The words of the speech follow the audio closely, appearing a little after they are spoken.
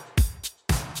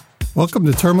Welcome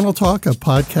to Terminal Talk, a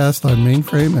podcast on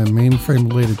mainframe and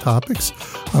mainframe-related topics.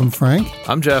 I'm Frank.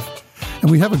 I'm Jeff.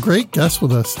 And we have a great guest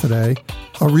with us today,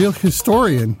 a real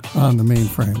historian on the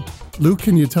mainframe. Luke,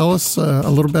 can you tell us a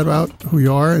little bit about who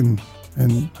you are and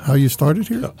how you started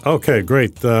here? Okay,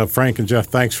 great. Frank and Jeff,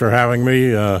 thanks for having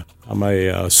me. I'm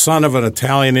a son of an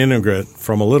Italian immigrant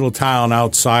from a little town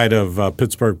outside of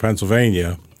Pittsburgh,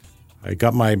 Pennsylvania. I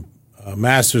got my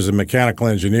master's in mechanical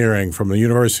engineering from the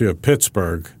University of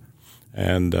Pittsburgh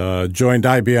and joined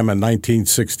IBM in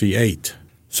 1968.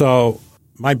 So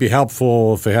it might be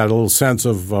helpful if they had a little sense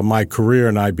of my career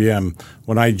in IBM.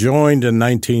 When I joined in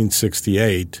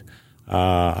 1968,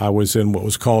 I was in what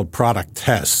was called product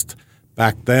test.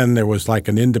 Back then, there was like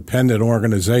an independent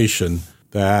organization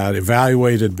that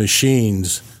evaluated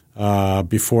machines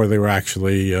before they were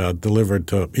actually delivered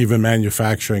to even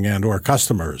manufacturing and or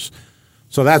customers.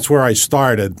 So that's where I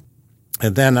started.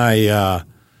 And then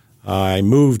I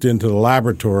moved into the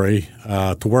laboratory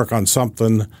to work on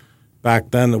something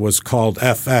back then that was called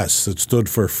FS. It stood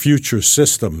for Future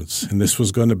Systems. And this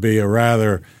was going to be a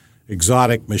rather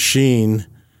exotic machine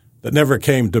that never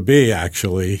came to be,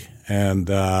 actually. And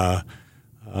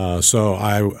so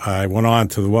I went on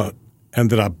to what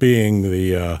ended up being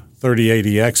the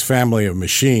 3080X family of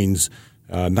machines,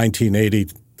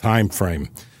 1980 timeframe.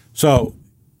 So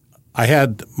I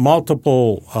had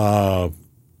multiple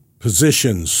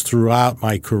positions throughout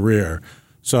my career.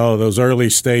 So those early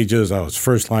stages, I was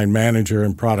first-line manager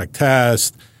in product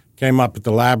test, came up at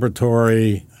the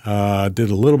laboratory, did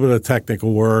a little bit of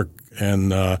technical work,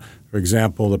 and for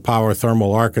example, the power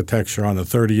thermal architecture on the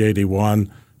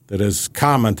 3081 that is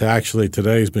common to actually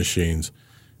today's machines.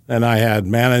 Then I had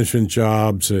management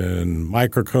jobs in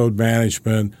microcode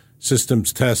management,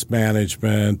 systems test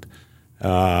management. In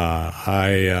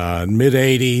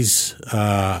mid-'80s,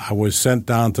 I was sent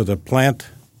down to the plant.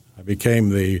 I became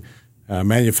the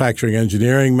manufacturing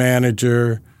engineering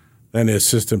manager, then the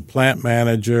assistant plant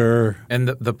manager. And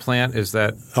the plant, is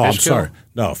that Fishkill? I'm sorry.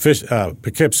 No,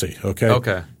 Poughkeepsie, okay?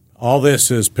 Okay. All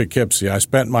this is Poughkeepsie. I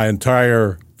spent my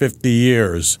entire 50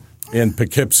 years in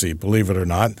Poughkeepsie, believe it or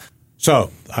not.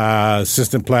 So,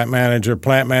 assistant plant manager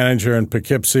in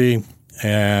Poughkeepsie,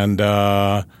 and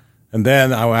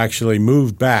then I actually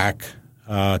moved back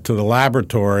to the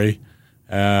laboratory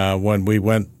when we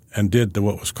went and did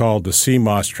what was called the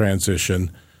CMOS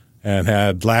transition and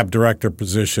had lab director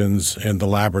positions in the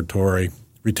laboratory.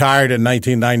 Retired in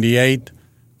 1998,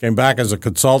 came back as a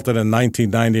consultant in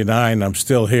 1999. I'm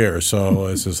still here, so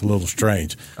this is a little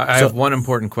strange. I have one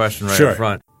important question right up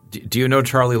front. Do you know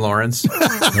Charlie Lawrence?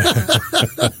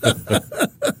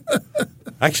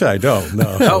 Actually, I don't.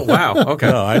 No. Oh, wow. Okay.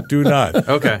 No, I do not.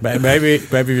 Okay. Maybe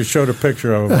if you showed a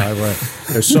picture of him.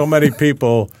 There's so many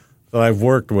people that I've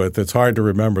worked with, it's hard to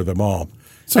remember them all.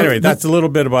 So anyway, that's a little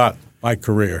bit about my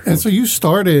career. And so you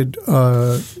started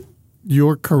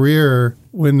your career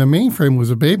when the mainframe was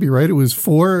a baby, right? It was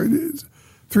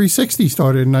 360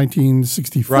 started in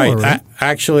 1964, right?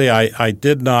 Actually, I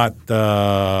did not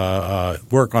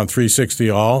work on 360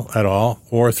 at all,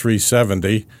 or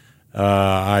 370.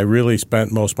 I really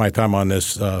spent most of my time on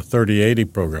this 3080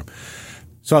 program.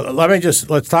 So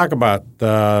let's talk about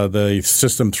the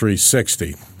System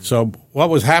 360. So what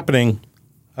was happening,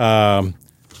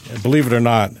 believe it or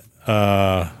not,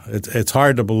 it's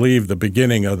hard to believe the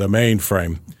beginning of the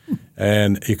mainframe.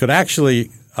 And you could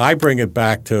I bring it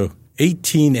back to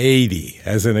 1880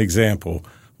 as an example,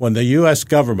 when the U.S.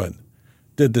 government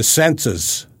did the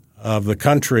census of the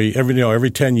country. Every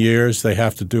 10 years they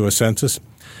have to do a census.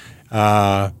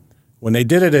 When they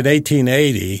did it in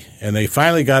 1880 and they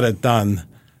finally got it done,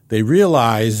 they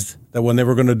realized that when they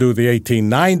were going to do the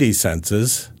 1890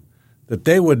 census, that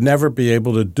they would never be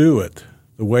able to do it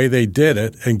the way they did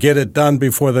it and get it done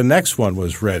before the next one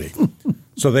was ready.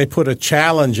 So they put a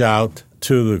challenge out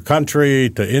to the country,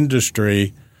 to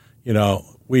industry.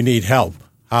 We need help.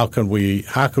 How can we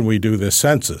do this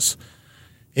census?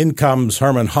 In comes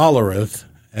Herman Hollerith,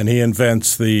 and he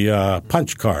invents the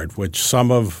punch card, which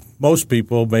most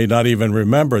people may not even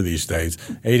remember these days.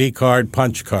 80-card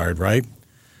punch card, right?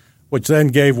 Which then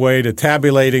gave way to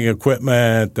tabulating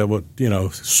equipment that would,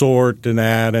 sort and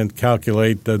add and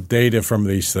calculate the data from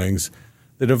these things.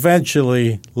 That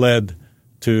eventually led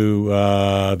to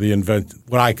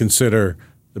what I consider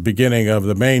the beginning of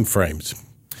the mainframes.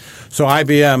 So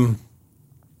IBM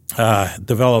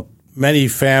developed many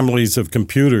families of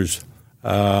computers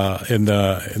in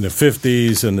the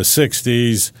 50s and the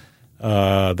 60s.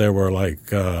 There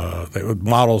were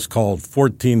models called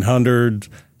 1400,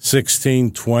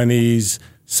 1620s,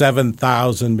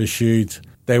 7,000 machines.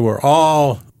 They were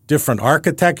all different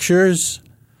architectures,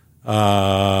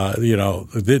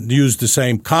 didn't use the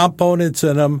same components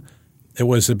in them. It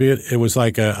was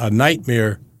like a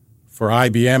nightmare for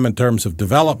IBM in terms of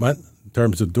development, in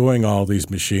terms of doing all these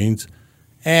machines.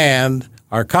 And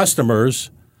our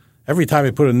customers, every time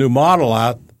they put a new model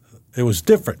out, it was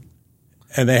different.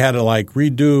 And they had to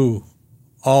redo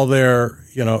all their,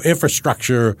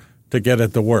 infrastructure to get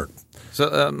it to work. So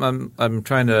I'm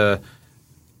trying to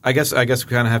I guess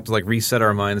we kind of have to reset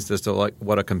our minds as to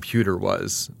what a computer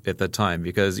was at the time,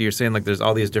 because you're saying there's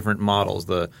all these different models,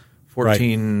 the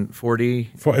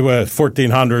 1440,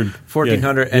 1400,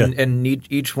 1400, and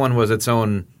each one was its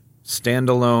own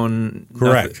standalone.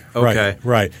 Correct. Okay.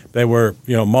 Right. They were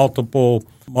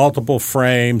multiple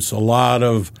frames. Some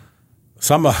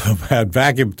of them had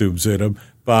vacuum tubes in them,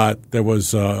 but there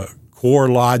was core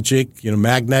logic,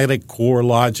 magnetic core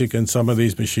logic in some of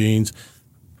these machines.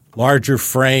 Larger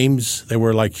frames, they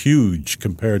were huge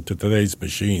compared to today's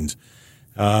machines.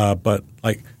 But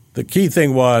the key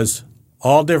thing was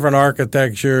all different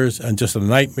architectures and just a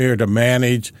nightmare to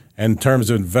manage in terms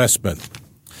of investment.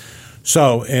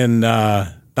 So in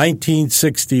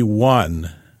 1961,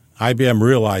 IBM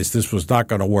realized this was not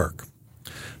going to work.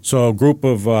 So a group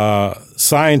of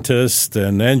scientists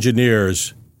and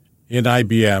engineers in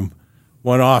IBM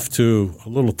went off to a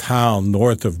little town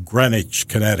north of Greenwich,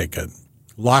 Connecticut,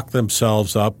 locked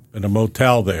themselves up in a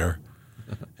motel there,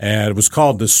 and it was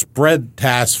called the Spread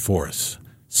Task Force: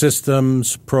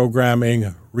 Systems,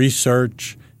 Programming,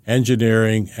 Research,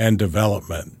 Engineering, and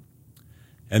Development.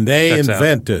 And they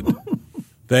invented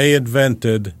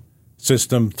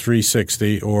System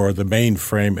 360, or the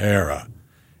mainframe era.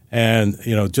 And,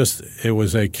 it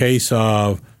was a case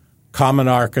of common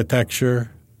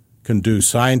architecture, can do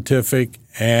scientific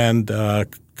and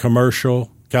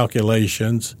commercial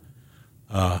calculations,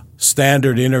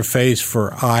 standard interface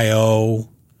for I/O,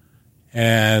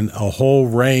 and a whole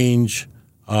range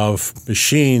of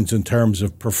machines in terms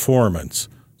of performance.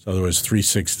 So there was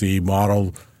 360,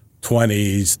 Model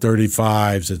 20s,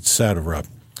 35s, et cetera.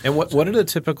 And what did a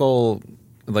typical,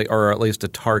 or at least a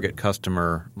target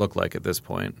customer look like at this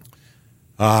point?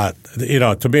 To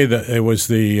me, it was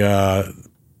the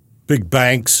big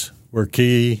banks were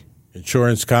key,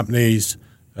 insurance companies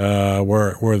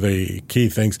were the key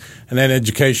things, and then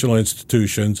educational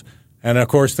institutions, and of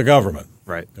course the government.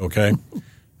 Right. Okay.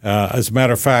 As a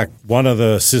matter of fact, one of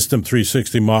the System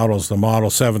 360 models, the Model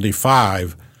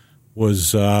 75,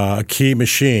 was a key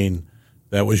machine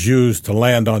that was used to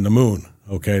land on the moon.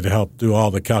 Okay, to help do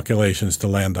all the calculations to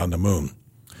land on the moon.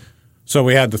 So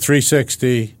we had the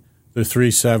 360, the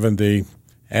 370,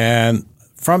 and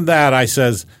from that I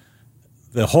says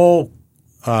the whole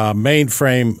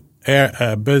mainframe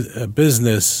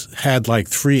business had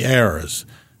three eras.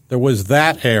 There was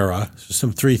that era,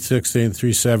 System 360 and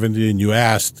 370, and you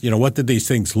asked, what did these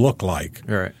things look like?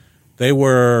 All right. They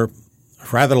were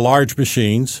rather large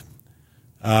machines,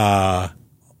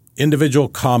 individual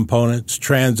components,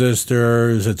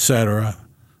 transistors, etc.,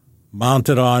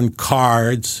 mounted on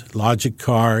cards, logic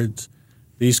cards.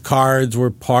 These cards were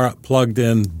plugged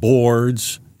in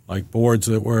boards, boards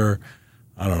that were,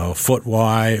 a foot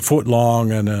wide, foot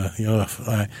long, and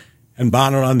and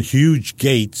mounted on huge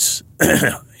gates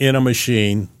in a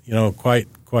machine, quite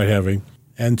heavy.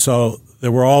 And so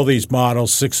there were all these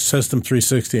models, System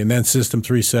 360 and then System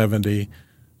 370.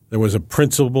 There was a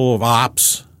principle of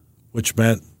ops, which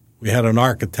meant we had an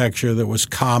architecture that was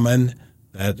common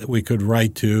that we could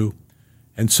write to.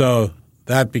 And so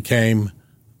that became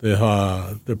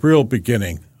the real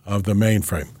beginning of the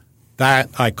mainframe. That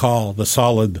I call the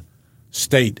solid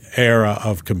state era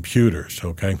of computers,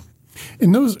 okay?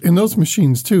 In those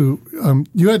machines too,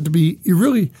 you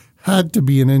really had to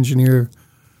be an engineer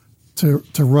to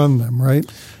run them,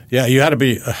 right? Yeah, you had to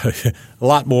be a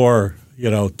lot more,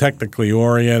 technically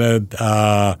oriented,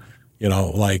 in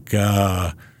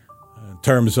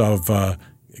terms of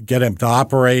get them to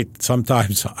operate.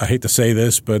 Sometimes, I hate to say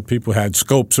this, but people had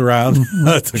scopes around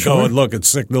to go and look at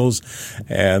signals,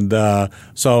 and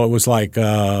so it was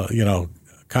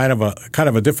kind of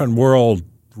a different world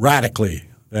radically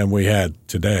than we had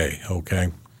today. Okay,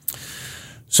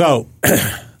 so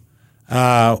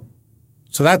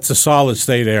so that's the solid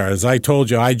state era. As I told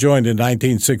you, I joined in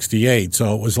 1968,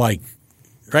 so it was right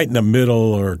in the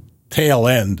middle or tail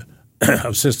end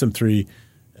of System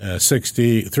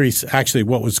 360. Actually,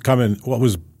 what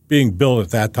was being built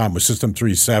at that time was System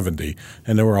 370,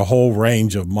 and there were a whole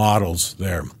range of models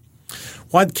there.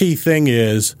 One key thing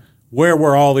is, where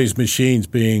were all these machines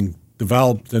being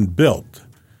developed and built?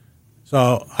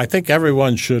 So I think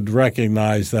everyone should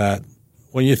recognize that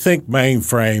when you think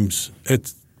mainframes,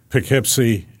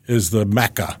 Poughkeepsie is the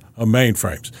mecca of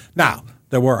mainframes. Now,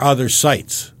 there were other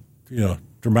sites,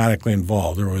 dramatically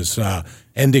involved. There was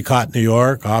Endicott, New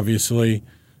York, obviously,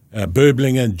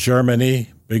 Böblingen,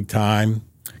 Germany, big time,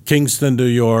 Kingston, New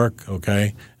York,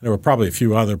 okay. There were probably a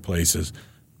few other places.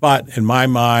 But in my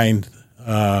mind,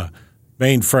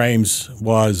 mainframes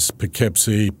was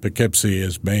Poughkeepsie. Poughkeepsie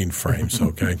is mainframes,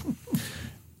 okay.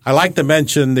 I like to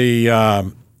mention the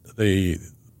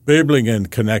Böblingen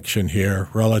connection here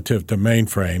relative to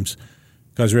mainframes,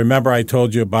 because remember I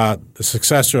told you about the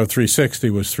successor of 360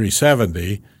 was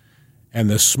 370, and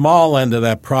the small end of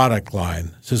that product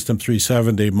line, System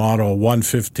 370 Model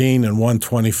 115 and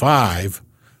 125,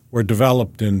 were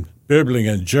developed in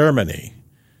Böblingen, Germany.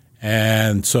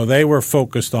 And so they were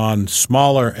focused on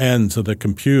smaller ends of the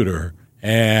computer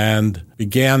and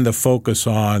began to focus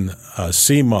on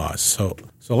CMOS. So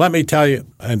let me tell you,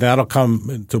 and that'll come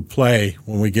into play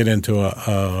when we get into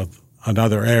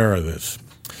another era of this.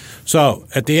 So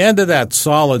at the end of that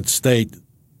solid state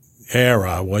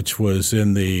era, which was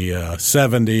in the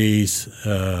 70s,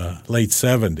 late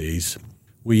 70s,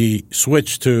 we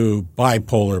switched to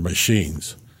bipolar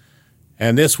machines.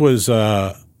 And this was,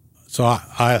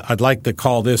 I'd like to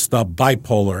call this the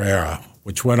bipolar era,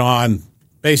 which went on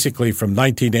basically from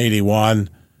 1981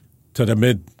 to the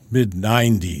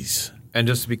mid-90s. And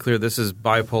just to be clear, this is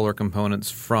bipolar components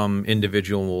from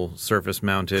individual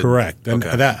surface-mounted. Correct. And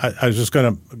okay. I was just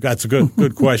going to. That's a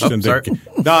good question. Sorry.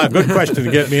 A good question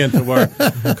to get me into where,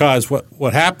 because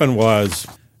what happened was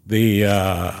the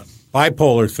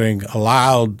bipolar thing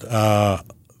allowed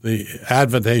the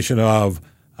adaptation of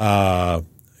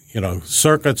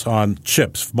circuits on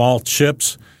chips, small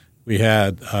chips. We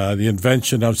had the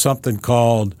invention of something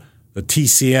called the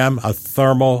TCM, a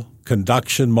thermal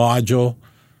conduction module,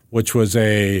 which was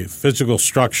a physical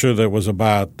structure that was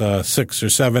about 6 or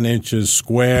 7 inches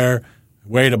square,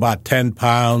 weighed about 10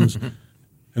 pounds, and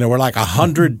there were like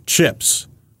 100 chips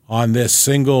on this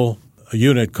single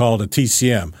unit called a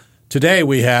TCM. Today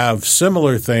we have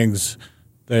similar things.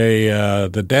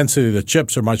 The density of the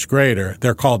chips are much greater.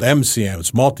 They're called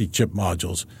MCMs, multi-chip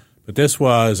modules. But this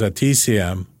was a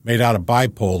TCM made out of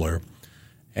bipolar,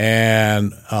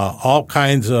 and all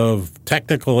kinds of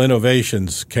technical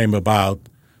innovations came about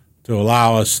to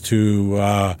allow us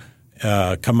to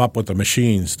come up with the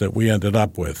machines that we ended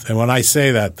up with. And when I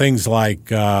say that, things like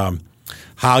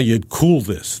how you'd cool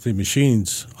this. The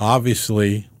machines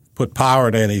obviously put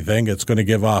power to anything, it's going to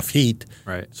give off heat.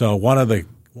 Right. So one of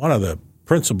the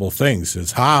principal things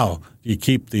is how you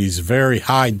keep these very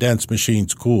high dense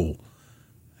machines cool.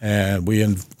 And we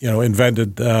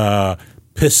invented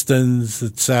pistons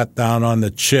that sat down on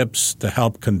the chips to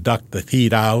help conduct the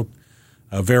heat out.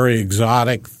 A very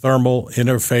exotic thermal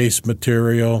interface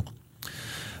material,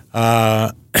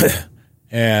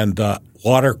 and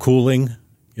water cooling.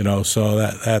 So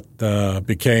that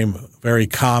became very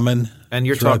common. And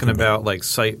you're talking about like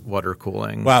site water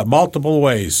cooling. Well, multiple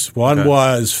ways. One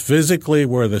was physically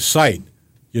where the site,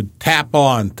 you'd tap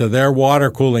on to their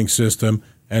water cooling system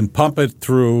and pump it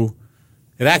through.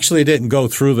 It actually didn't go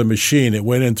through the machine. It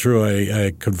went in through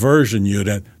a conversion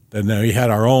unit. And then we had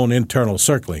our own internal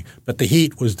circulating. But the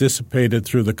heat was dissipated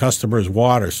through the customer's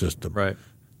water system. Right.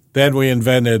 Then we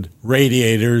invented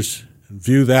radiators.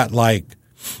 View that like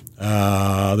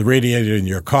the radiator in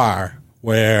your car,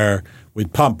 where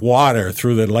we'd pump water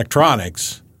through the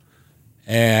electronics,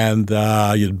 and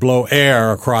you'd blow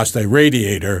air across the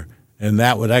radiator, and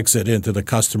that would exit into the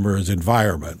customer's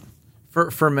environment.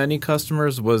 For many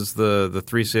customers, was the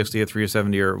 360 or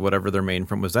 370 or whatever their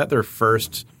mainframe, was that their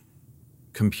first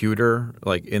computer,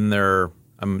 like in their,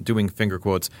 I'm doing finger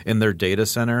quotes, in their data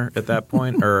center at that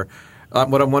point? Or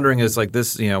what I'm wondering is like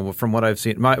this, from what I've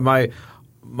seen,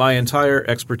 my entire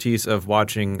expertise of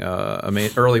watching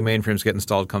early mainframes get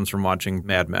installed comes from watching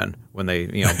Mad Men when they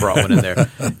brought one in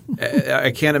there.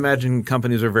 I can't imagine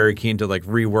companies are very keen to like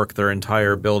rework their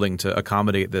entire building to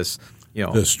accommodate this,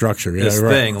 this structure, this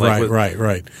thing.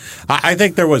 Right. I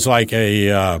think there was like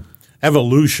a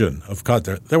evolution of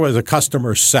there was a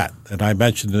customer set, and I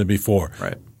mentioned it before.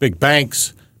 Right. Big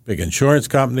banks, big insurance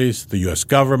companies, the U.S.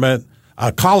 government,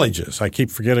 colleges. I keep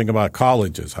forgetting about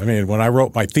colleges. I mean, when I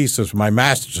wrote my thesis, my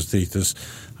master's thesis,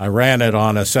 I ran it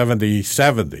on a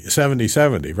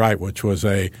 7070, right, which was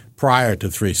a prior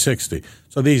to 360.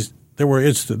 So there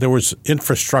was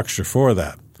infrastructure for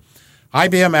that.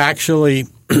 IBM actually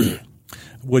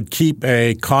would keep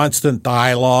a constant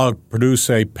dialogue,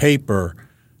 produce a paper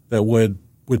that would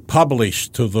publish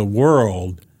to the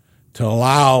world to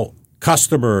allow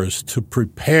customers to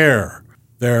prepare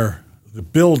the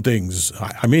buildings.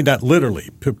 I mean that literally,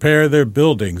 prepare their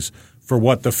buildings for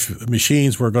what the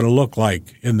machines were going to look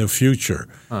like in the future,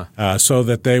 so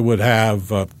that they would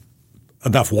have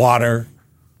enough water,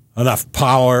 enough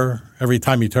power. Every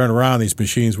time you turn around, these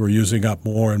machines were using up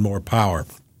more and more power.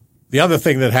 The other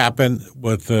thing that happened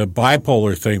with the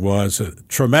bipolar thing was a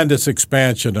tremendous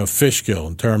expansion of Fishkill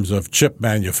in terms of chip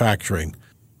manufacturing.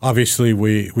 Obviously,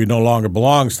 we no longer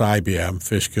belongs to IBM,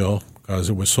 Fishkill, because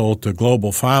it was sold to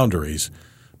Global Foundries.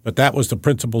 But that was the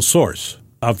principal source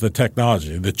of the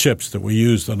technology, the chips that we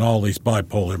used on all these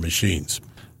bipolar machines.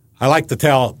 I like to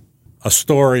tell a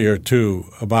story or two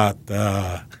about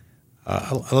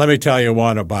let me tell you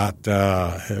one about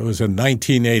it was in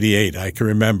 1988, I can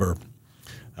remember.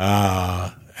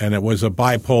 And it was a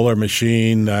bipolar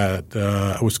machine that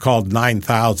it was called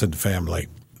 9000 family.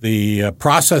 The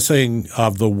processing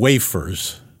of the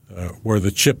wafers where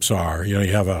the chips are, you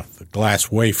have a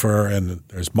glass wafer and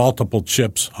there's multiple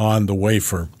chips on the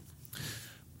wafer.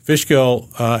 Fishkill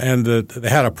they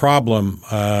had a problem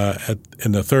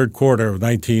in the third quarter of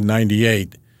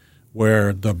 1998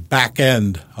 where the back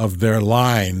end of their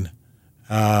line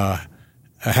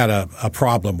had a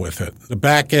problem with it. The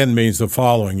back end means the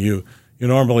following. You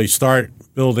normally start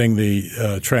building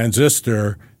the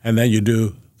transistor, and then you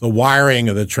do the wiring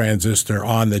of the transistor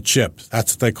on the chip.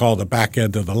 That's what they call the back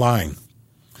end of the line.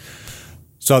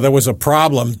 So there was a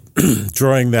problem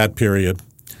during that period,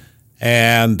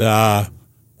 and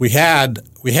we had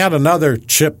another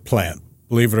chip plant,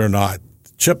 believe it or not.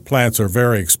 Chip plants are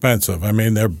very expensive. I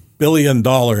mean, they're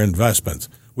billion-dollar investments.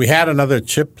 We had another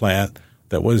chip plant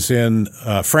that was in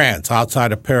France,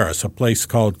 outside of Paris, a place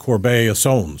called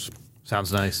Corbeil-Essonnes.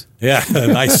 Sounds nice. Yeah,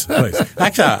 nice place.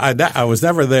 Actually, I was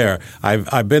never there.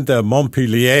 I've been to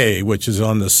Montpellier, which is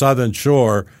on the southern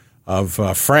shore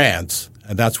of France,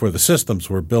 and that's where the systems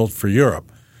were built for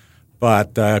Europe.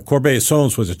 But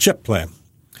Corbeil-Essonnes was a chip plant.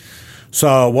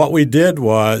 So what we did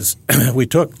was we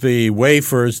took the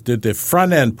wafers, did the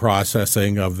front-end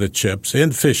processing of the chips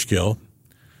in Fishkill,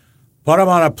 put them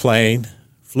on a plane,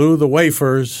 flew the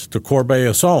wafers to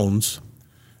Corbeil-Essonnes,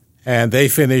 and they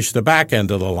finished the back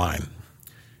end of the line.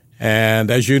 And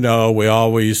as you know, we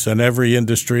always, in every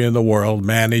industry in the world,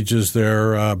 manages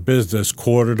their business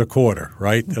quarter to quarter,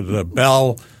 right? The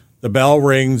bell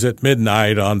rings at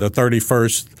midnight on the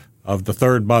 31st of the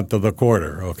third month of the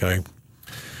quarter, okay?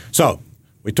 So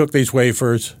we took these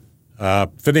wafers,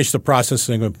 finished the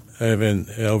processing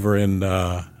over in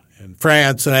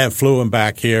France, and then flew them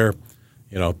back here,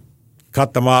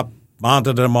 cut them up,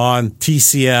 mounted them on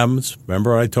TCMs.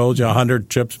 Remember I told you 100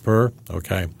 chips per?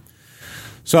 Okay.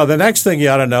 So the next thing you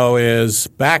ought to know is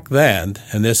back then,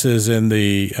 and this is in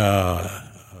the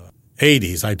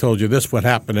 80s, I told you this would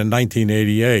happen in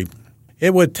 1988,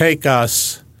 it would take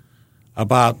us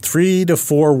about 3 to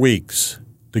 4 weeks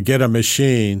to get a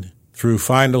machine through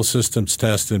final systems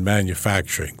test in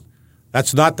manufacturing.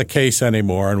 That's not the case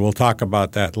anymore, and we'll talk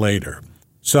about that later.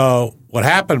 So what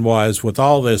happened was with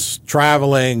all this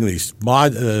traveling, these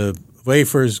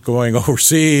wafers going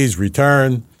overseas,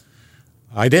 return,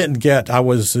 I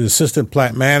was the assistant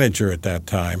plant manager at that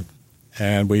time,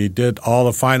 and we did all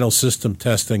the final system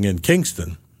testing in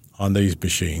Kingston on these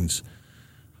machines.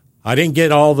 I didn't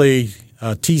get all the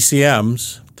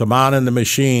TCMs to mount in the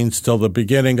machines till the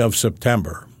beginning of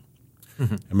September.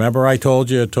 Mm-hmm. Remember I told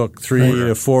you it took 3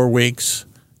 to 4 weeks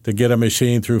to get a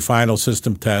machine through final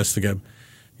system test.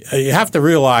 You have to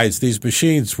realize these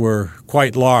machines were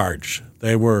quite large.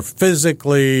 They were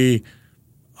physically,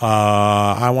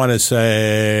 I want to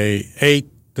say, 8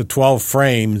 to 12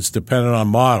 frames, depending on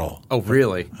model. Oh,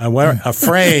 really? And where a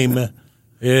frame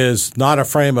is not a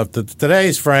frame of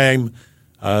today's frame.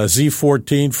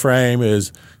 Z14 frame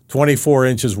is 24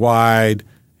 inches wide,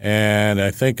 and I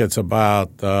think it's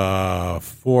about 4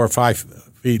 or 5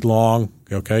 feet long.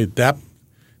 Okay, depth.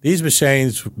 These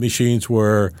machines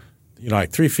were,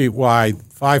 like 3 feet wide,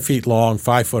 5 feet long,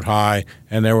 5 foot high,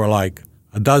 and there were like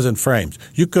a dozen frames.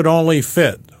 You could only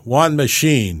fit one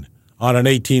machine on an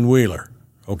 18-wheeler.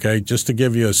 Okay, just to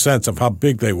give you a sense of how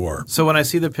big they were. So when I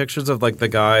see the pictures of like the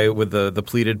guy with the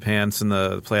pleated pants and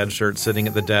the plaid shirt sitting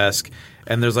at the desk,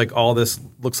 and there's like all this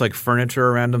looks like furniture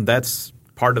around him, that's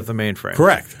part of the mainframe.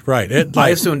 Correct, right. I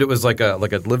assumed it was like a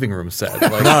living room set.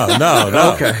 Like,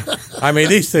 No. Okay. I mean,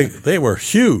 these things, they were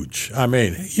huge. I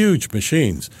mean, huge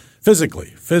machines,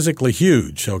 physically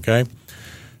huge, okay?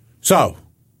 So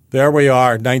there we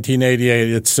are, 1988.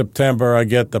 It's September. I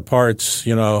get the parts,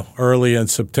 early in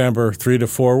September, 3 to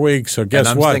 4 weeks. So guess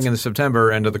what? what? I'm thinking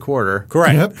September, end of the quarter.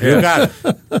 Correct. Yep. You got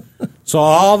it. So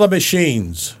all the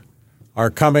machines are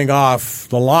coming off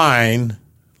the line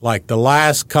like the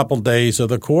last couple days of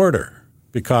the quarter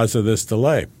because of this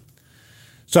delay.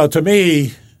 So to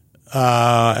me,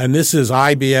 and this is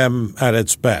IBM at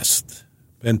its best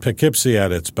and Poughkeepsie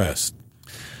at its best,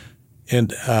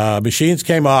 And machines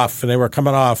came off, and they were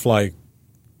coming off like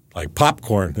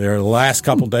popcorn. They're the last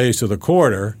couple days of the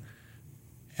quarter,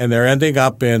 and they're ending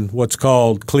up in what's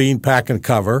called clean, pack, and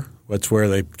cover. That's where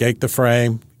they take the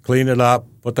frame, clean it up,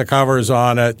 put the covers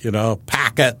on it,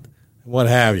 pack it, what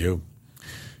have you.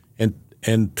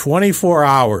 In 24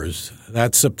 hours,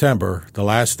 that's September, the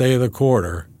last day of the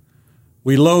quarter,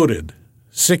 we loaded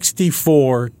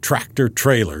 64 tractor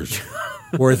trailers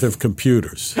worth of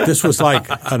computers. This was like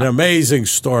an amazing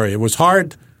story. It was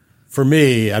hard for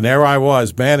me, and there I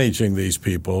was managing these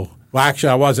people. Well, actually,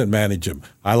 I wasn't managing them.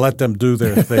 I let them do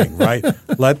their thing, right?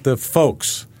 Let the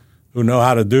folks who know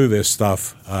how to do this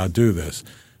stuff do this.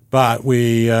 But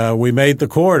we made the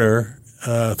quarter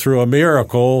through a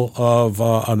miracle of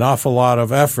an awful lot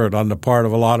of effort on the part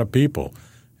of a lot of people.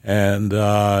 And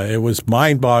it was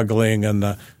mind-boggling,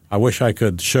 and I wish I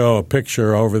could show a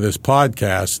picture over this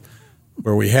podcast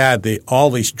where we had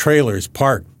all these trailers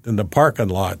parked in the parking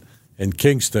lot in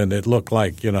Kingston. It looked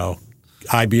like,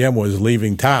 IBM was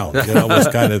leaving town, this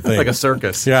kind of thing. Like a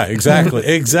circus. Yeah, exactly.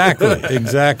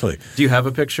 Do you have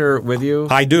a picture with you?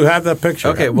 I do have that picture.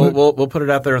 Okay, we'll put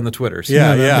it out there on the Twitter. So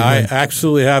Yeah, I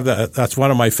absolutely have that. That's one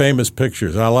of my famous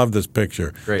pictures. I love this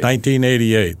picture. Great.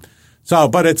 1988. So,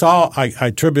 but it's all I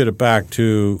attribute it back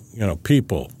to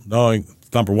people knowing,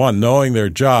 number one, knowing their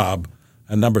job,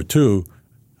 and number two,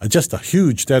 just a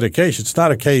huge dedication. It's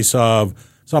not a case of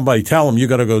somebody tell them you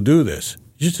got to go do this.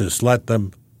 You just let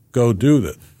them go do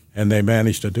it, and they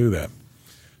managed to do that.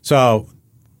 So,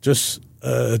 just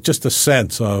a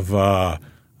sense of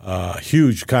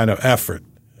huge kind of effort,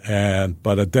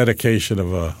 but a dedication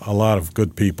of a lot of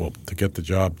good people to get the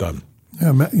job done.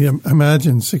 Yeah,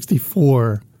 imagine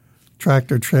 64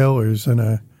 tractor trailers in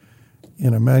a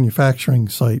manufacturing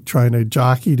site trying to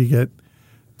jockey to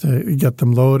get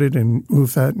them loaded and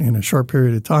move that in a short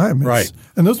period of time. Right.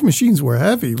 And those machines were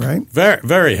heavy, right? Very,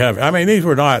 very heavy. I mean, these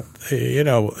were not, they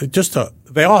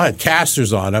all had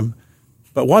casters on them,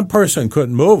 but one person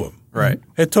couldn't move them. Right.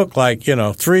 It took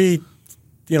three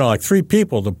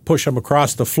people to push them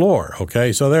across the floor.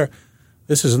 Okay. So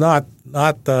this is not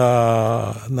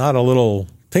a little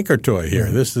tinker toy here.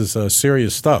 Mm-hmm. This is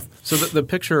serious stuff. So the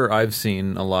picture I've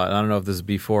seen a lot, I don't know if this is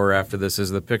before or after this, is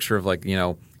the picture of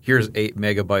here's 8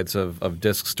 megabytes of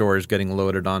disk storage getting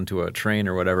loaded onto a train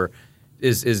or whatever.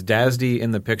 Is DASD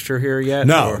in the picture here yet?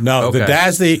 No. Okay. The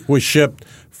DASD was shipped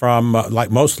from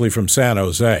mostly from San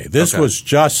Jose. This was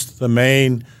just the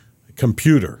main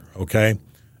computer, okay?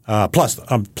 Plus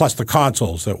the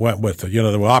consoles that went with it.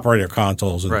 There were operator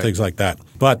consoles and things like that.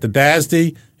 But the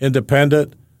DASD,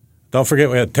 independent. Don't forget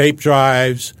we had tape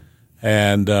drives,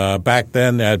 and back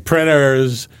then they had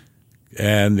printers,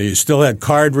 and you still had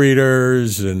card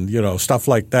readers and, stuff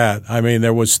like that. I mean,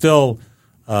 there was still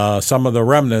some of the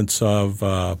remnants of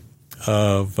the,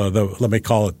 let me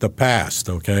call it, the past,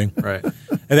 okay? Right.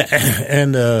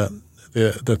 And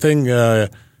the thing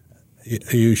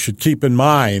you should keep in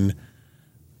mind,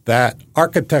 that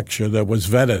architecture that was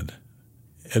vetted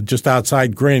just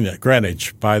outside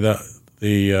Greenwich by the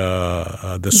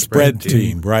spread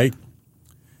team, right?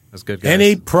 That's good, guys.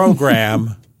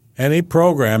 Any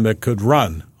program that could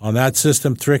run on that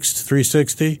system, Trix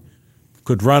 360,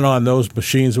 could run on those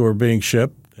machines that were being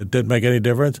shipped. It didn't make any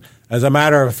difference. As a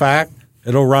matter of fact,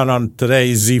 it'll run on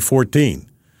today's Z14,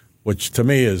 which to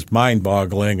me is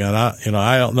mind-boggling. And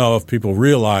I don't know if people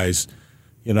realize,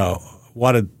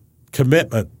 what a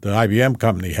commitment the IBM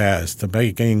company has to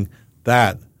making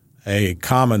that a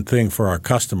common thing for our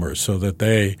customers, so that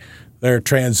their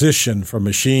transition from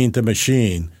machine to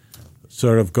machine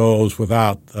sort of goes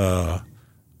without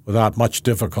much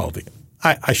difficulty.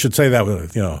 I should say that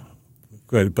with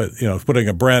good, but putting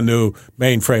a brand new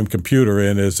mainframe computer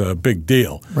in is a big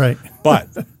deal. Right. But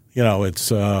it's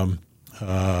the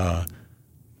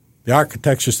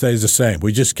architecture stays the same.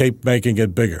 We just keep making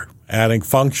it bigger, adding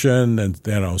function and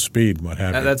speed and what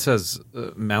have you. That says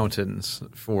mountains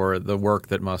for the work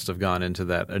that must have gone into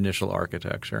that initial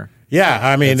architecture. Yeah,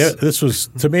 I mean, this was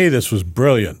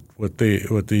brilliant what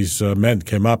these men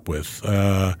came up with.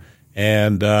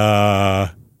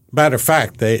 Matter of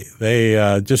fact, they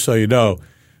just so you know,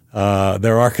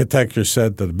 their architecture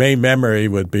said that the main memory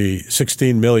would be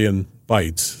 16 million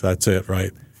bytes. That's it,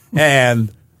 right?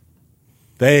 And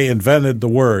they invented the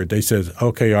word. They said,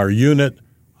 okay, our unit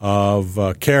of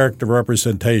character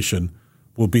representation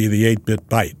will be the 8-bit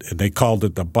byte, and they called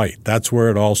it the byte. That's where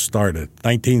it all started.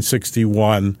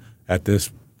 1961 at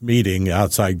this meeting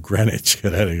outside Greenwich,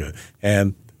 Connecticut,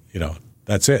 and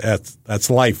That's it. That's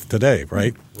life today,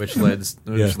 right? Which leads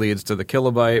to the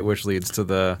kilobyte, which leads to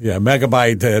the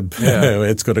megabyte.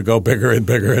 It's going to go bigger and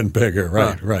bigger and bigger.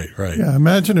 Right, right. Yeah,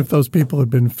 imagine if those people had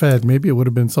been fed. Maybe it would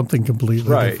have been something completely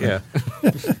different. Yeah.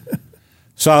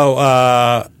 So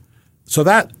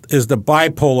that is the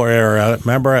bipolar era.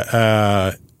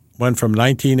 Remember, went from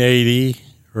 1980,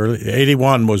 or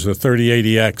 81 was the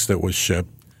 3080X that was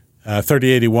shipped,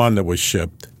 3081 that was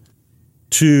shipped,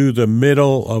 to the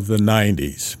middle of the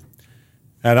 90s.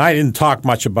 And I didn't talk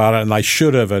much about it, and I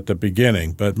should have at the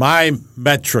beginning. But my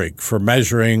metric for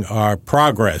measuring our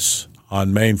progress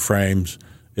on mainframes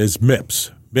is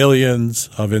MIPS, millions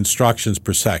of instructions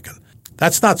per second.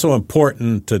 That's not so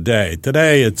important today.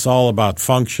 Today, it's all about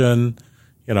function,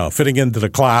 fitting into the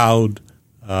cloud,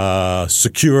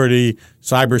 security,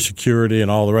 cybersecurity,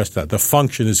 and all the rest of that. The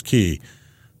function is key.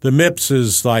 The MIPS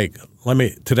is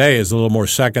today is a little more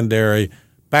secondary.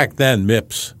 Back then,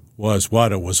 MIPS was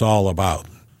what it was all about.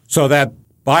 So that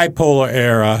bipolar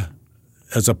era,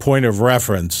 as a point of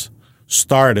reference,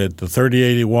 started, the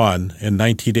 3081 in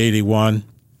 1981,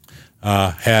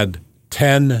 had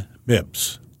 10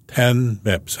 MIPS. 10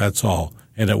 MIPS, that's all.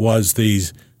 And it was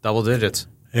these double digits.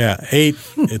 Yeah, 8.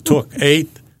 It took 8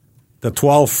 to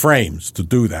 12 frames to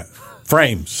do that.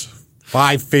 Frames,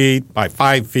 5 feet by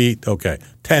 5 feet. Okay,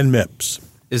 10 MIPS.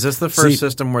 Is this the first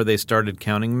system where they started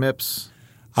counting MIPS?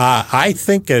 I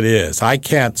think it is. I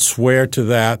can't swear to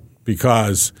that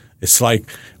because it's like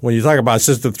when you talk about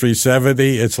System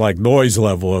 370, it's like noise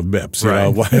level of MIPS.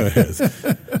 Right.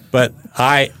 But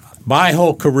my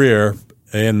whole career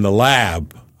in the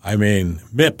lab,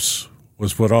 MIPS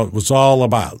was what it was all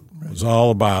about. It was all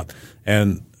about.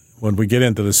 And when we get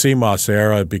into the CMOS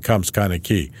era, it becomes kind of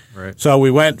key. Right. So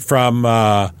we went from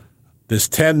this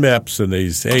 10 MIPS and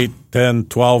these 8, 10,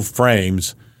 12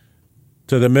 frames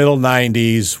to the middle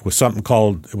 90s with something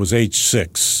called, it was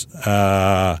H6.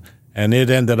 And it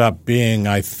ended up being,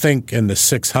 I think, in the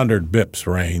 600 MIPS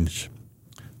range.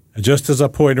 And just as a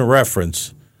point of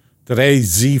reference,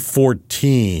 today's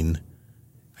Z14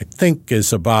 I think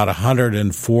is about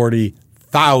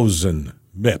 140,000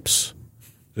 MIPS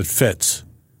that fits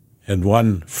in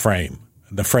one frame.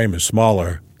 The frame is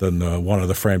smaller than one of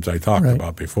the frames I talked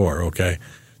about before, okay?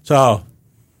 So,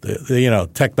 the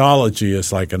technology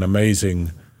is like an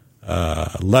amazing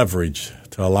leverage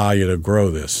to allow you to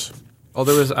grow this.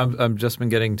 Oh, I've just been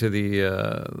getting to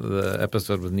the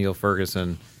episode with Neil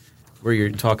Ferguson where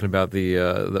you're talking about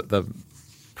the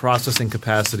processing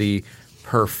capacity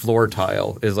per floor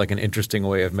tile is like an interesting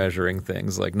way of measuring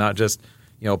things, like not just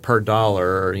per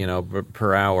dollar or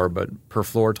per hour, but per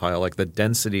floor tile, like the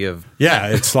density of. Yeah,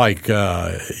 it's like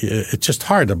it's just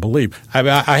hard to believe.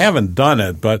 I haven't done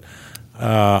it, but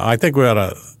I think we ought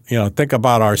to think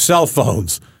about our cell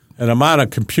phones and the amount of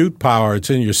compute power it's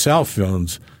in your cell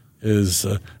phones is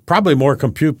probably more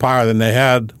compute power than they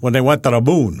had when they went to the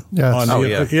moon. Yes.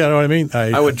 Yeah. You know what I mean?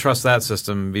 I would trust that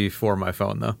system before my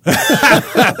phone, though.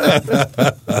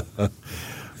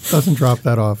 Doesn't drop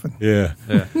that often. Yeah.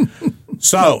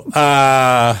 So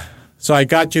I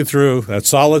got you through that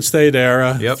solid state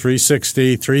era,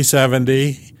 360,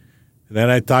 370. And then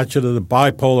I taught you to the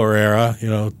bipolar era,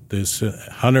 this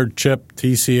 100 chip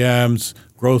TCMs,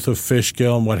 growth of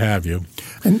Fishkill and what have you.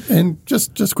 And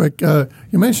just quick, you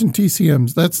mentioned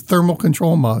TCMs. That's thermal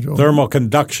control module. Thermal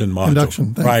conduction module.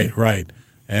 Conduction, thank you. Right.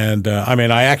 And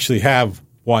I actually have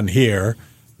one here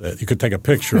that you could take a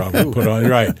picture of and put on.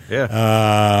 Right.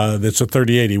 Yeah. It's a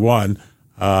 3081.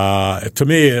 To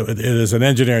me, it is an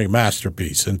engineering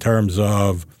masterpiece in terms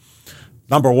of,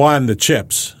 number one, the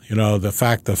chips,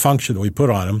 the function that we put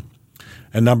on them.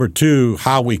 And number two,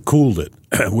 how we cooled it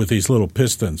with these little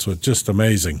pistons. So it's just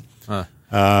amazing.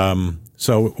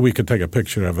 So we could take a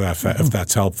picture of that if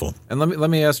that's helpful. And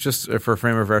let me ask, just for a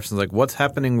frame of reference, like what's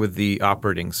happening with the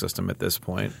operating system at this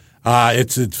point?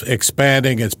 It's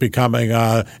expanding. It's becoming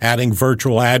adding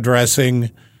virtual addressing,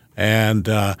 and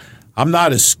I'm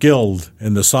not as skilled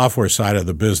in the software side of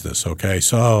the business. Okay,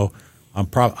 so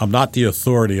I'm not the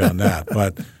authority on that,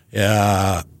 but.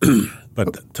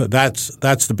 But that's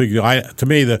the big deal. To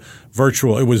me, the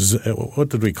virtual, it was, what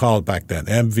did we call it back then?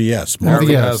 MVS.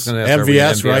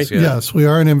 MVS, right? Yeah. Yes, we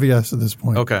are in MVS at this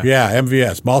point. Okay. Yeah,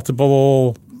 MVS,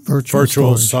 multiple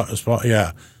virtual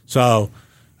yeah. So,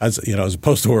 as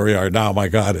opposed to where we are now, my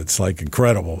God, it's like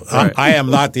incredible. Right. I am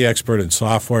not the expert in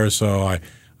software, so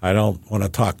I don't want to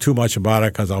talk too much about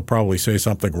it because I'll probably say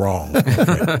something wrong.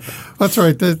 Okay. That's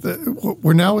right.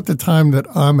 We're now at the time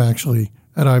that I'm actually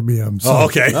at IBM. So,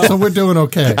 okay. So we're doing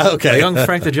okay. Okay. Young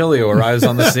Frank DiGilio arrives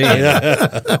on the scene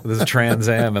with his Trans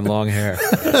Am and long hair.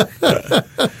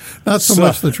 Not so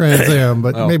much the Trans Am,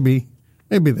 but maybe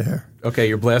Maybe the hair. Okay,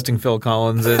 you're blasting Phil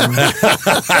Collins and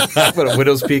what, a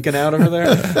widow's peeking out over there?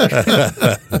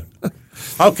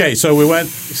 Okay, so we went.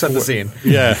 Set the scene.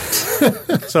 Yeah.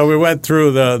 So we went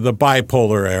through the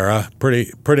bipolar era,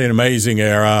 pretty amazing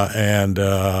era, and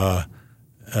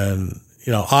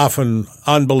often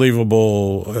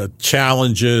unbelievable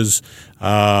challenges.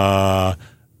 The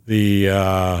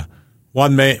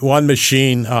one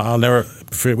machine,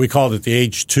 we called it the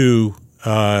H2.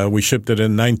 We shipped it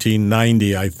in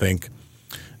 1990, I think,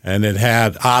 and it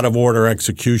had out of order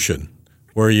execution,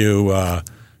 where you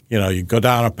go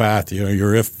down a path,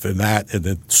 your if and that, and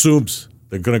it assumes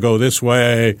they're going to go this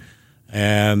way,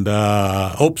 and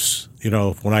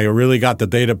when I really got the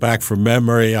data back from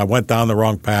memory, I went down the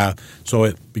wrong path, so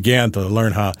it began to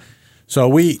learn how. So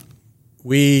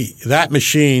that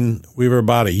machine, we were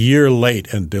about a year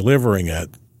late in delivering it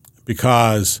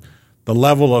because the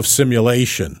level of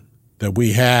simulation that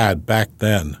we had back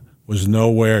then was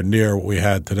nowhere near what we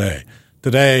had today.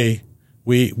 Today,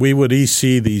 we would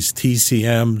EC these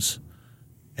TCMs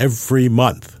every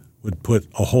month. Would put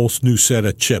a whole new set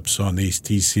of chips on these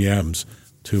TCMs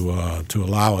to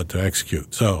allow it to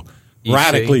execute. So EC?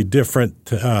 Radically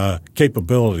different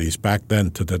capabilities back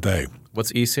then to today.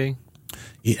 What's EC?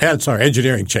 Sorry,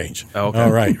 engineering change. Oh, okay. Oh,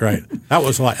 right. That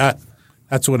was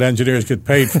that's what engineers get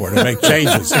paid for, to make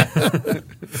changes.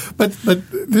 But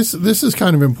this is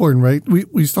kind of important, right?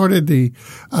 We started the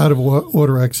out of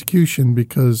order execution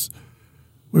because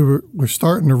we're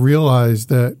starting to realize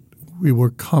that we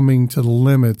were coming to the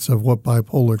limits of what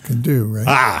bipolar can do,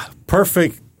 right?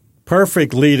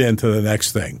 Perfect lead into the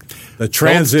next thing. The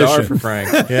transition. Gold star for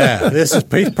Frank. Yeah, this is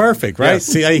perfect, right? Yes.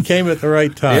 See how you came at the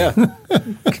right time. Yeah.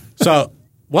 So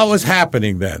what was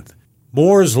happening then?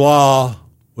 Moore's Law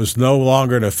was no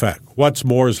longer in effect. What's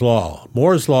Moore's Law?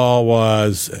 Moore's Law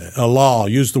was a law.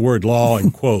 Use the word law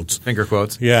in quotes. Finger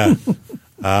quotes. Yeah.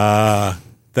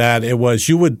 That it was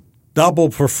you would double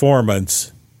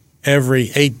performance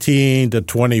every 18 to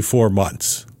 24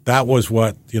 months. That was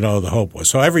what, the hope was.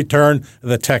 So every turn of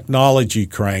the technology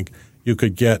crank, you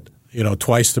could get,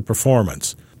 twice the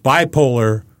performance.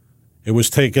 Bipolar, it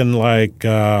was taking like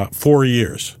 4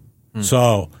 years.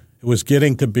 So it was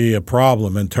getting to be a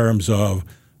problem in terms of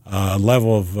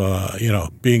level of,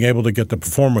 being able to get the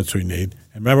performance we need.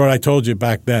 And remember what I told you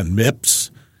back then,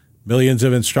 MIPS, millions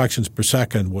of instructions per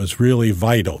second, was really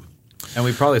vital. And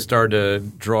we probably started to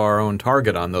draw our own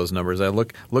target on those numbers.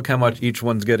 Look how much each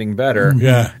one's getting better.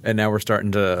 Yeah. And now we're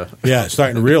starting to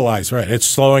realize, right, it's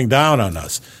slowing down on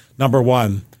us. Number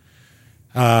one.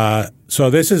 So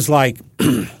this is like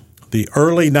the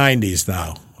early 90s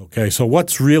now. Okay, so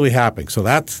what's really happening? So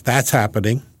that's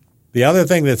happening. The other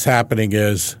thing that's happening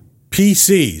is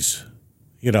PCs,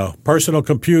 personal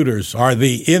computers are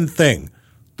the in thing.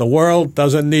 The world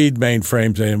doesn't need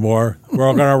mainframes anymore. We're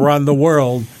all going to run the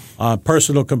world on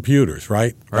personal computers,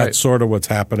 right? That's sort of what's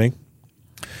happening.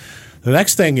 The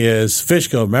next thing is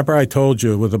Fishkill. Remember I told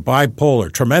you with the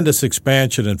bipolar, tremendous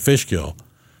expansion in Fishkill.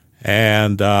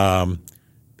 And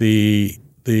the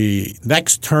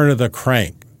next turn of the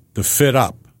crank to fit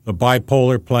up the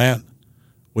bipolar plant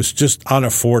was just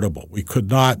unaffordable.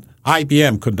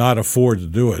 IBM could not afford to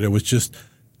do it. It was just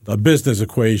the business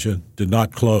equation did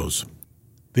not close.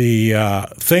 The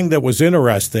thing that was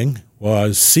interesting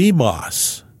was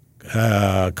CMOS,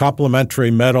 complementary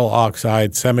metal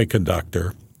oxide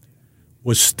semiconductor,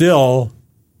 was still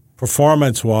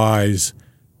performance-wise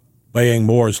obeying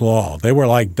Moore's Law. They were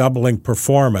like doubling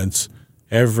performance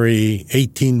every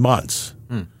 18 months.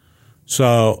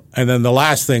 So, and then the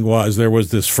last thing was there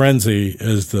was this frenzy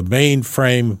is the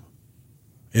mainframe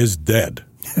is dead.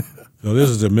 So this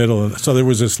is the middle. So there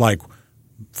was this like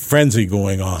frenzy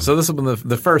going on. So this has been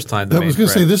the first time. I was going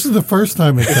to say, this is the first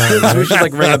time it's happened. We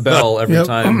should ring a bell every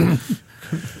time.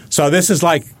 So this is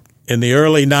like in the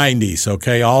early 90s,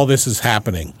 okay? All this is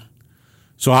happening.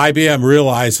 So IBM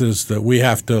realizes that we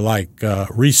have to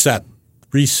reset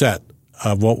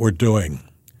of what we're doing.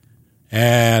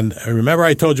 And remember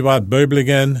I told you about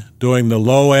Böblingen doing the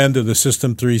low end of the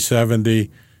System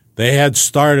 370. They had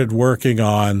started working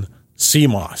on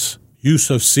CMOS, use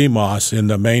of CMOS in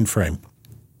the mainframe.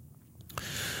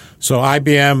 So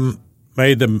IBM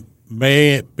made the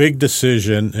big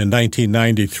decision in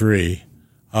 1993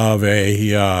 of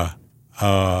a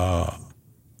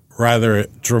rather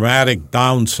dramatic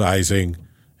downsizing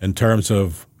in terms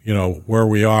of, where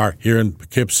we are here in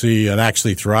Poughkeepsie and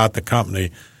actually throughout the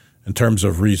company in terms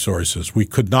of resources. We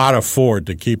could not afford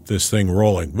to keep this thing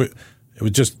rolling. It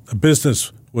was just the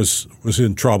business was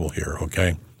in trouble here,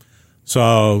 okay?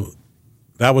 So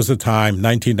that was the time,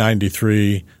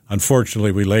 1993.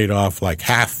 Unfortunately, we laid off like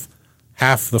half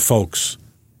the folks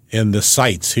in the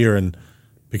sites here in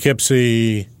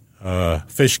Poughkeepsie,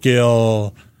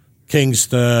 Fishkill,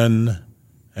 Kingston,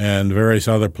 and various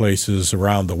other places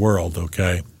around the world,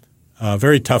 okay?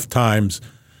 Very tough times,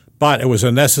 but it was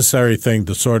a necessary thing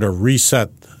to sort of reset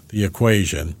the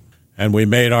equation, and we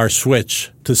made our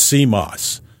switch to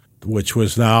CMOS, which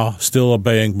was now still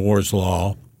obeying Moore's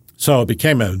Law. So it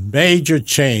became a major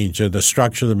change in the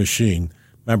structure of the machine.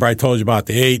 Remember I told you about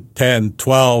the 8, 10,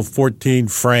 12, 14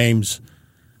 frames?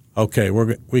 Okay,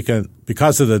 we can,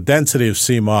 because of the density of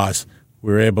CMOS,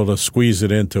 we were able to squeeze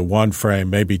it into one frame,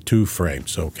 maybe 2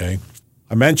 frames, okay?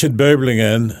 I mentioned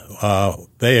Böblingen.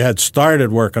 They had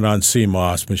started working on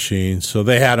CMOS machines, so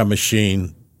they had a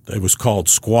machine that was called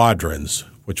Squadrons,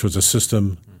 which was a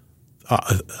system,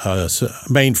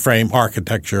 mainframe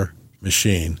architecture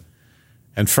machine.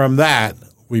 And from that,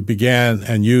 we began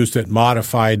and used it,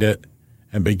 modified it,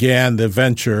 and began the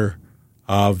venture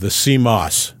of the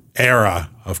CMOS era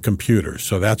of computers.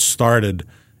 So that started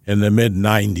in the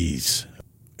mid-'90s.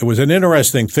 It was an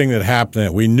interesting thing that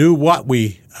happened. We knew what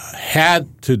we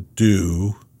had to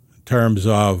do in terms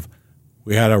of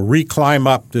we had to reclimb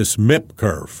up this MIP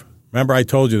curve. Remember I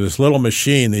told you this little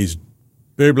machine these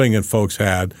Böblingen folks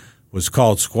had was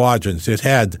called Squadrons. It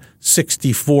had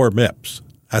 64 MIPS.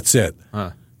 That's it.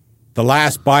 Huh. The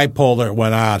last bipolar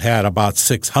went out had about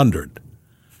 600.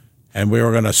 And we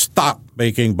were going to stop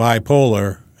making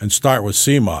bipolar and start with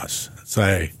CMOS and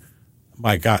say,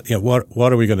 my God,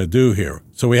 what are we going to do here?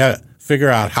 So we had to figure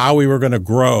out how we were going to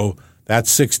grow that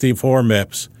 64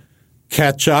 MIPS,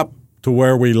 catch up to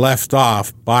where we left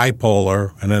off,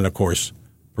 bipolar, and then, of course,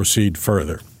 proceed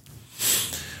further.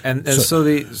 And so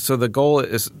the goal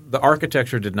is the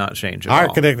architecture did not change at all.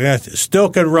 Architecture still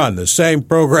can run the same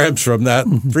programs from that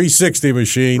 360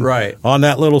 machine on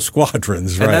that little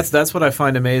Squadrons. And that's what I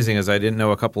find amazing is I didn't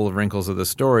know a couple of wrinkles of the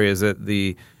story is that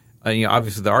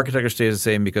obviously the architecture stays the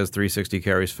same because 360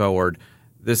 carries forward.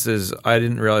 I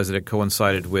didn't realize that it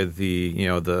coincided with the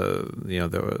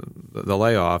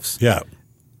layoffs. Yeah.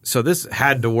 So this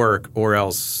had to work or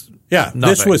else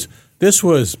nothing. This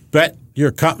was bet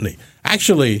your company.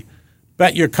 Actually,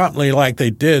 bet your company like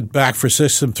they did back for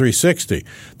System 360.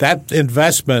 That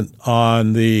investment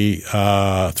on the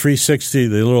 360,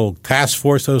 the little task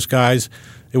force, those guys,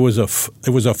 it was a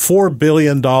 $4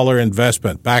 billion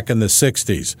investment back in the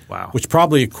 60s, wow. Which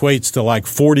probably equates to like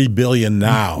 $40 billion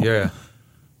now. Yeah.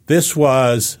 This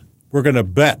was, we're going to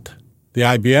bet the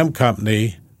IBM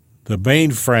company, the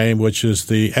mainframe, which is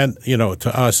to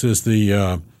us is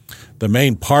the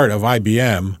main part of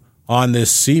IBM, on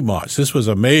this CMOS. This was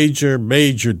a major,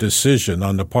 major decision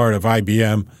on the part of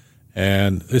IBM,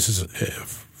 and this is,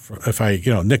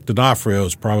 Nick D'Onofrio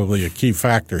is probably a key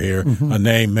factor here, a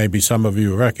name maybe some of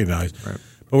you recognize. Right.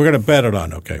 But we're going to bet it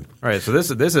on, okay. All right, so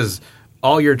this is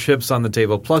all your chips on the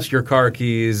table, plus your car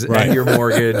keys and your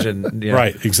mortgage. And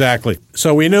Right, exactly.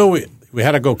 So we knew we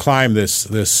had to go climb this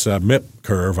MIP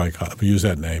curve, I use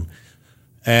that name.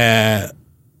 And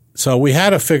so we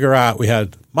had to figure out, we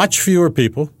had much fewer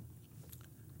people,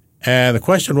 and the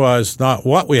question was not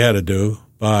what we had to do,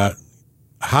 but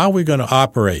how are we going to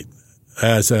operate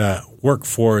as a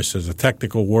workforce, as a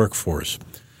technical workforce.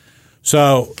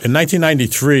 So in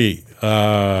 1993,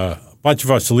 a bunch of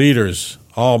us leaders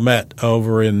all met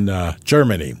over in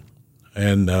Germany,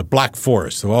 in Black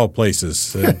Forest, of all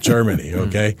places, Germany,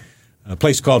 okay? A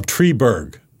place called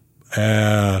Triberg,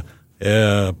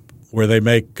 where they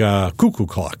make cuckoo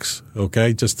clocks,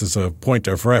 okay, just as a point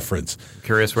of reference.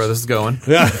 Curious where this is going.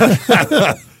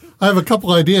 I have a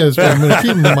couple ideas, but I'm going to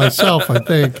keep them to myself, I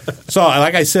think. So,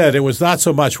 like I said, it was not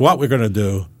so much what we're going to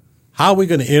do, how are we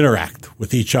going to interact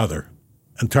with each other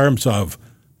in terms of,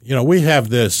 we have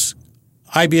this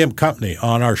IBM company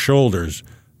on our shoulders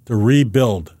to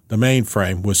rebuild the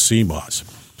mainframe with CMOS.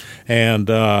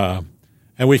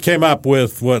 And we came up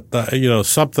with what,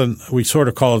 something we sort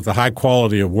of call it the high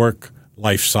quality of work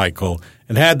life cycle,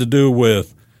 and had to do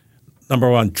with, number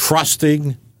one,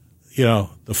 trusting,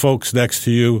 the folks next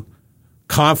to you,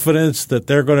 confidence that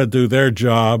they're going to do their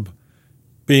job,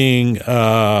 being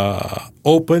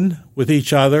open with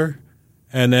each other,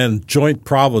 and then joint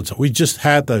problems. We just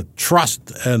had to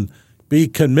trust and be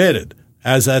committed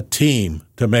as a team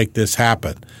to make this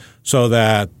happen so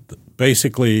that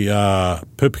basically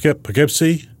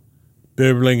Poughkeepsie,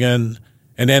 Böblingen,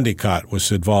 and Endicott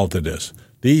was involved in this.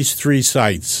 These 3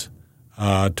 sites,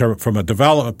 from a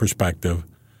development perspective,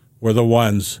 were the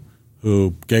ones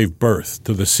who gave birth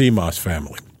to the CMOS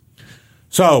family.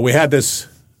 So we had this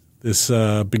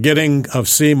beginning of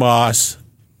CMOS,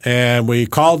 and we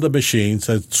called the machines.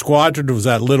 The Squadron was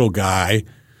that little guy,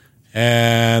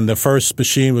 and the first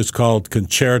machine was called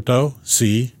Concerto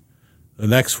C. The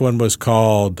next one was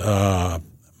called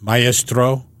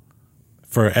Maestro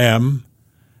for M.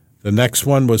 The next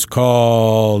one was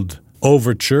called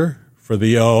Overture for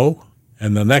the O.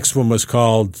 And the next one was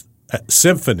called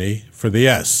Symphony for the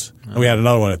S. And we had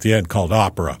another one at the end called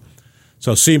Opera.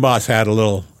 So CMOS had a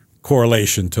little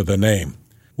correlation to the name.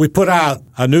 We put out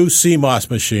a new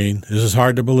CMOS machine, this is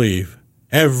hard to believe,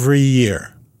 every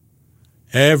year.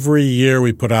 Every year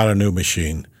we put out a new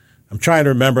machine. I'm trying to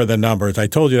remember the numbers. I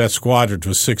told you that Squadron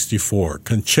was 64.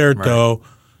 Concerto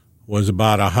was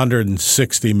about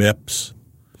 160 MIPS.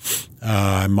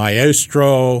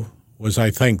 Maestro was,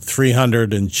 I think,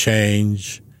 300 and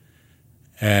change.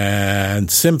 And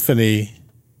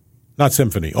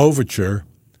Overture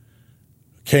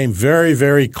came very,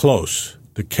 very close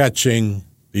to catching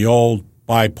the old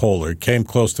bipolar. It came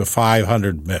close to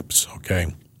 500 MIPS,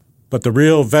 okay? But the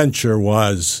real venture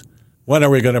was, when are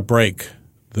we going to break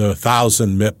the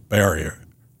 1,000 MIP barrier?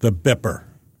 The BIPR,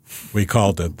 we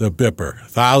called it, the BIPR,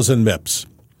 1,000 MIPS.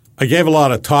 I gave a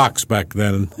lot of talks back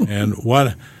then, and one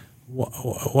of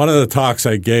the talks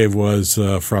I gave was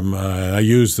I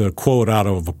used a quote out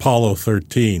of Apollo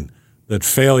 13, that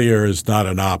failure is not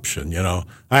an option, you know.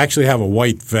 I actually have a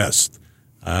white vest.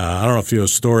 I don't know if you know a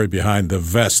story behind the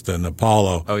vest in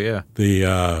Apollo. Oh, yeah.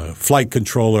 The flight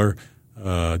controller,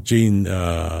 Gene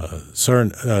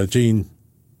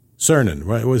Cernan,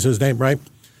 right, was his name, right?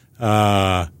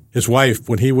 His wife,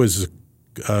 when he was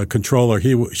controller,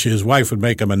 his wife would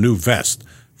make him a new vest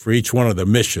for each one of the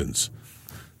missions.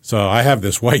 So I have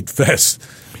this white vest,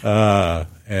 and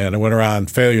I went around,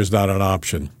 failure's not an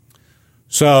option.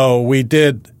 So we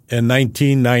did, in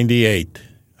 1998,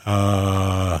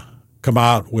 come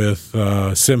out with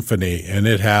Symphony, and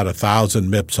it had 1,000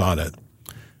 MIPS on it.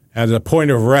 As a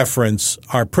point of reference,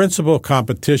 our principal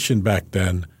competition back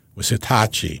then was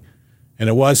Hitachi, and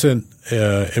it wasn't.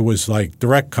 It was like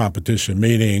direct competition,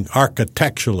 meaning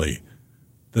architecturally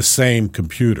the same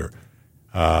computer.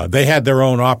 They had their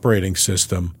own operating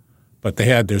system, but they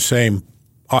had their same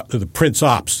the Prince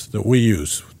Ops that we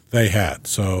use. They had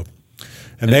so,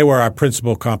 and they were our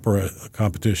principal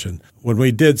competition. When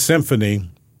we did Symphony,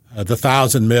 the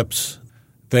 1,000 MIPS.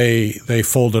 They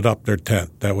folded up their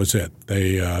tent. That was it.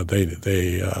 They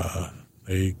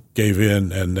gave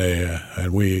in,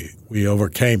 and we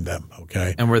overcame them.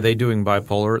 Okay. And were they doing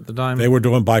bipolar at the time? They were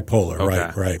doing bipolar.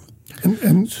 Okay. Right.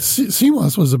 And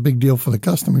CMOS was a big deal for the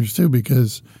customers too,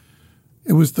 because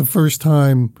it was the first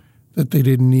time that they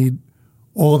didn't need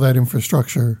all that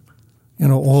infrastructure, you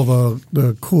know, all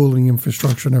the cooling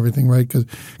infrastructure and everything, right?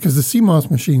 Because the CMOS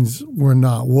machines were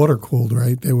not water cooled,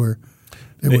 right? They were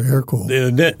air cooled.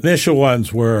 The initial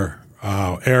ones were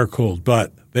air cooled,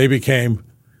 but they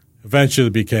eventually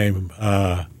became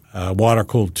water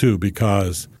cooled too,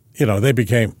 because they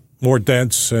became more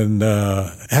dense and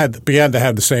began to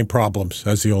have the same problems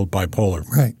as the old bipolar.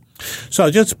 Right.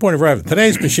 So just a point of reference,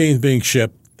 today's machine being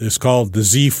shipped is called the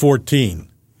Z14.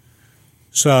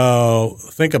 So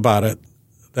think about it,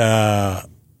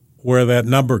 where that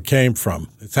number came from.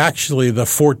 It's actually the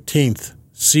 14th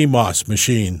CMOS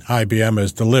machine IBM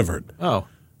has delivered. Oh.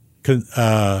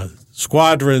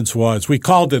 Squadrons we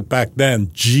called it back then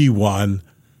G1.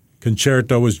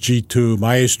 Concerto was G2.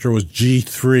 Maestro was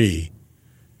G3.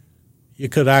 You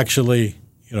could actually,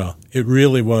 it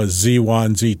really was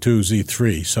Z1, Z2,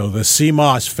 Z3. So the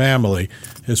CMOS family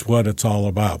is what it's all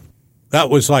about. That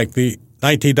was like the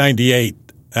 1998.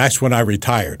 That's when I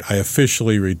retired. I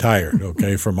officially retired,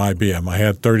 from IBM. I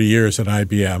had 30 years at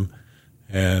IBM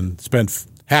and spent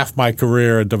half my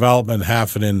career in development,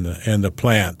 half it in the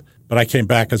plant. But I came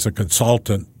back as a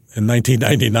consultant in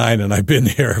 1999, and I've been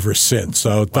here ever since.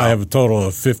 So I have a total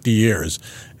of 50 years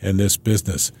in this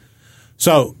business.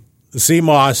 So the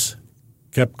CMOS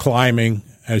kept climbing,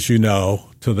 as you know,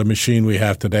 to the machine we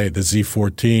have today, the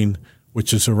Z14,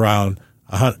 which is around,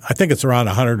 I think it's around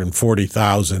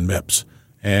 140,000 MIPS.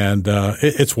 And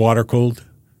it's water-cooled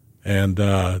and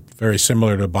very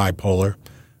similar to bipolar.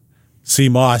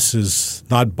 CMOS is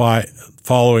not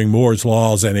following Moore's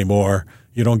laws anymore.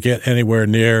 You don't get anywhere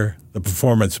near the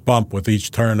performance bump with each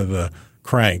turn of the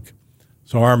crank.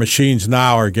 So our machines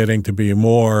now are getting to be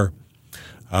more,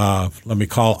 I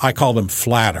call them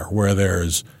flatter, where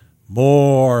there's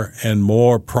more and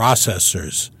more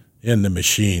processors in the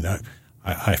machine.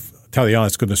 I tell you the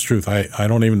honest goodness truth, I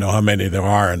don't even know how many there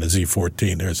are in the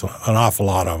Z14. There's an awful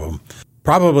lot of them.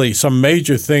 Probably some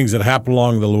major things that happened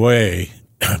along the way,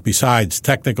 besides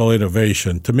technical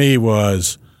innovation, to me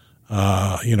was,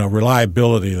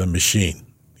 reliability of the machine.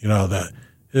 That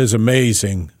it is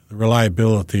amazing, the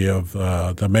reliability of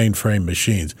the mainframe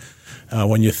machines.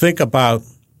 When you think about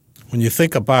the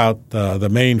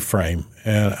mainframe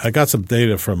and I got some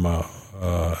data from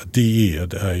DE,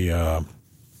 a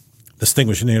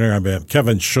distinguished engineer,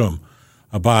 Kevin Shum,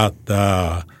 about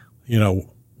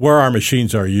where our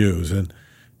machines are used,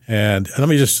 and let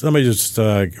me just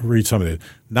read some of it.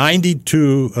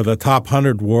 92 of the top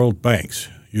 100 world banks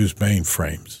use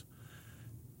mainframes.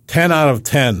 10 out of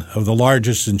 10 of the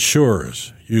largest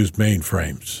insurers use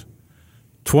mainframes.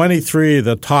 23 of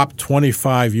the top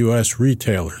 25 U.S.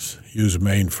 retailers use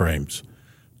mainframes.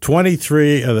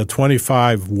 23 of the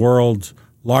 25 world's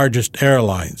largest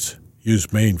airlines use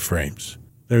mainframes.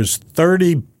 There's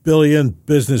 30 billion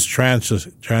business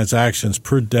transactions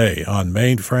per day on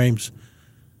mainframes.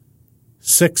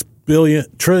 $6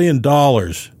 trillion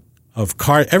of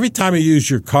card. Every time you use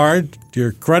your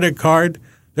credit card,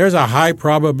 there's a high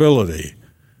probability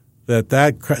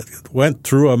that went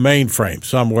through a mainframe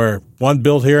somewhere, one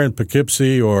built here in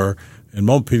Poughkeepsie or in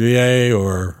Montpellier,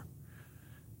 or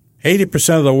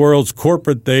 80% of the world's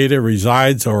corporate data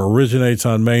resides or originates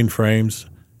on mainframes,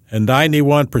 and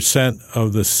 91%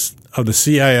 of the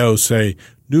CIOs say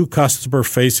new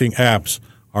customer-facing apps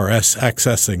are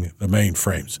accessing the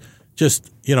mainframes. Just,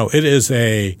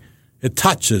 it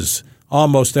touches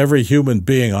almost every human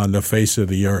being on the face of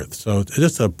the earth. So it's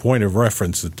just a point of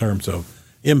reference in terms of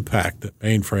impact that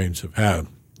mainframes have had.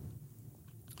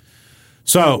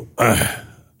 So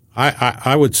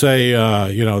I would say,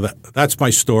 that's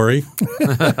my story.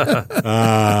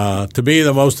 To me,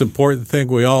 the most important thing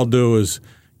we all do is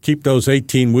keep those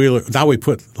 18-wheeler. Now we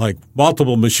put like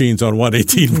multiple machines on one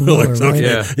 18-wheeler. Right. Okay?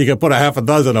 Yeah. You can put a half a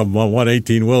dozen of them on one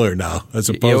 18-wheeler now, as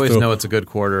opposed to. You always know it's a good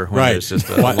quarter when there's just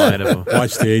a line of them.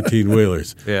 Watch the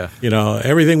 18-wheelers. Yeah.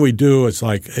 Everything we do, it's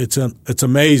like it's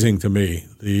amazing to me,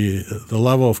 the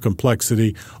level of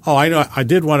complexity. Oh, I know. I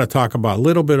did want to talk a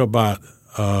little bit about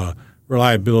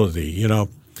reliability.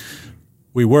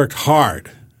 We worked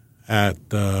hard at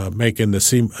making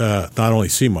the not only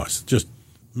CMOS, just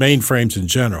mainframes in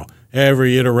general,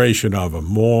 every iteration of them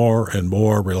more and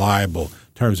more reliable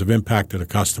in terms of impact to the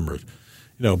customers.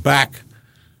 Back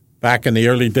in the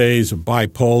early days of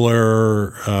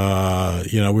bipolar,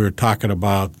 we were talking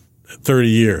about 30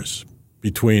 years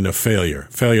between a failure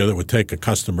that would take a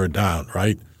customer down,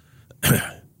 right?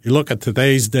 You look at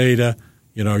today's data,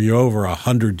 you're over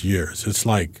 100 years. It's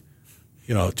like,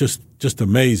 just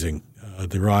amazing,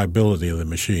 the reliability of the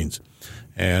machines.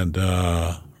 And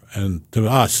to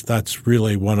us, that's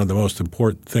really one of the most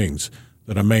important things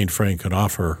that a mainframe can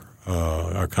offer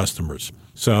our customers.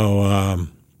 So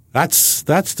that's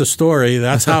the story.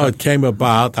 That's how it came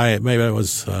about. Maybe it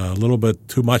was a little bit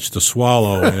too much to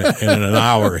swallow in an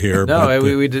hour here. No, but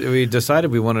we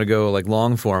decided we wanted to go like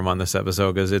long form on this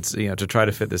episode because it's to try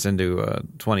to fit this into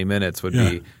 20 minutes would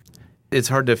be. It's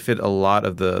hard to fit a lot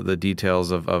of the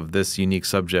details of this unique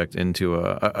subject into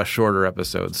a shorter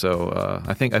episode. So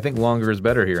I think longer is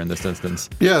better here in this instance.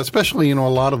 Yeah, especially a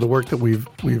lot of the work that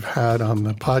we've had on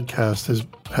the podcast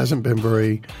hasn't been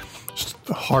very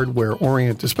hardware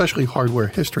oriented, especially hardware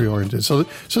history oriented. So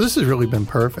this has really been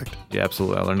perfect. Yeah,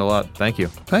 absolutely. I learned a lot. Thank you.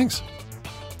 Thanks.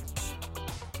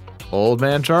 Old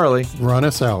Man Charlie. Run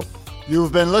us out.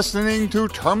 You've been listening to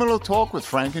Terminal Talk with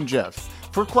Frank and Jeff.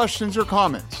 For questions or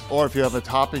comments, or if you have a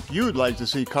topic you'd like to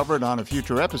see covered on a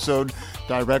future episode,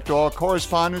 direct all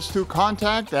correspondence to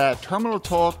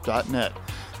contact@terminaltalk.net.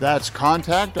 That's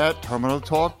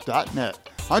contact@terminaltalk.net.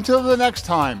 Until the next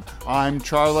time, I'm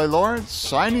Charlie Lawrence,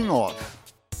 signing off.